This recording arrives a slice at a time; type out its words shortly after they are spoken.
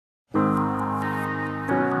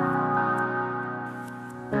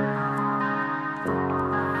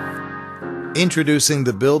Introducing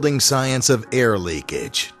the building science of air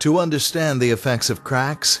leakage to understand the effects of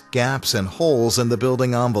cracks, gaps, and holes in the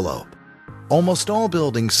building envelope. Almost all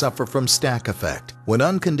buildings suffer from stack effect when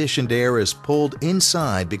unconditioned air is pulled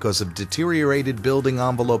inside because of deteriorated building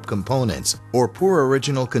envelope components or poor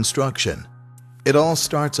original construction. It all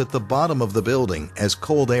starts at the bottom of the building as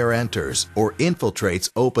cold air enters or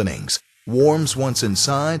infiltrates openings, warms once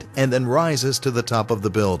inside, and then rises to the top of the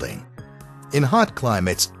building. In hot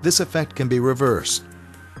climates, this effect can be reversed.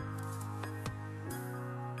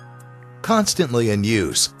 Constantly in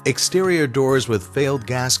use, exterior doors with failed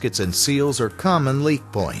gaskets and seals are common leak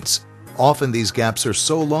points. Often these gaps are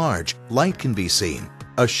so large, light can be seen,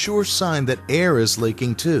 a sure sign that air is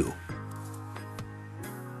leaking too.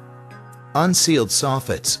 Unsealed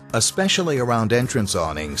soffits, especially around entrance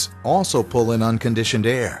awnings, also pull in unconditioned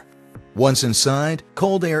air. Once inside,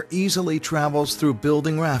 cold air easily travels through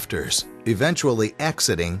building rafters, eventually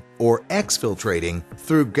exiting or exfiltrating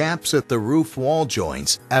through gaps at the roof wall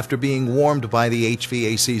joints after being warmed by the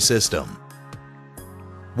HVAC system.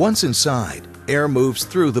 Once inside, air moves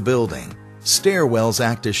through the building. Stairwells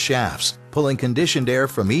act as shafts, pulling conditioned air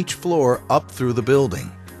from each floor up through the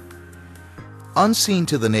building. Unseen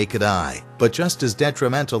to the naked eye, but just as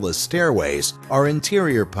detrimental as stairways, are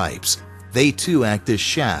interior pipes. They too act as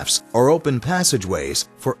shafts or open passageways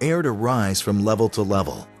for air to rise from level to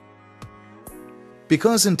level.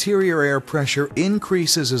 Because interior air pressure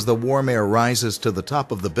increases as the warm air rises to the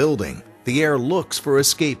top of the building, the air looks for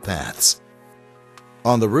escape paths.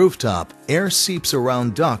 On the rooftop, air seeps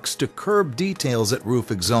around ducts to curb details at roof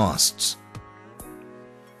exhausts.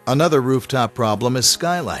 Another rooftop problem is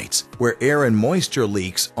skylights, where air and moisture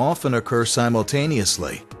leaks often occur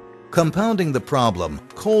simultaneously. Compounding the problem,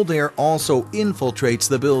 cold air also infiltrates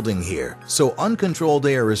the building here, so uncontrolled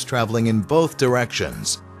air is traveling in both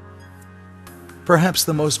directions. Perhaps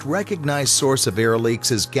the most recognized source of air leaks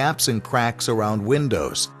is gaps and cracks around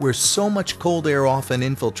windows, where so much cold air often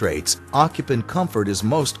infiltrates, occupant comfort is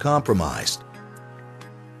most compromised.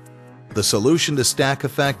 The solution to stack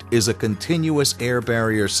effect is a continuous air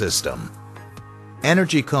barrier system.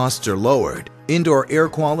 Energy costs are lowered, indoor air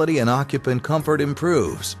quality and occupant comfort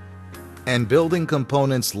improves, and building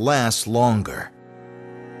components last longer.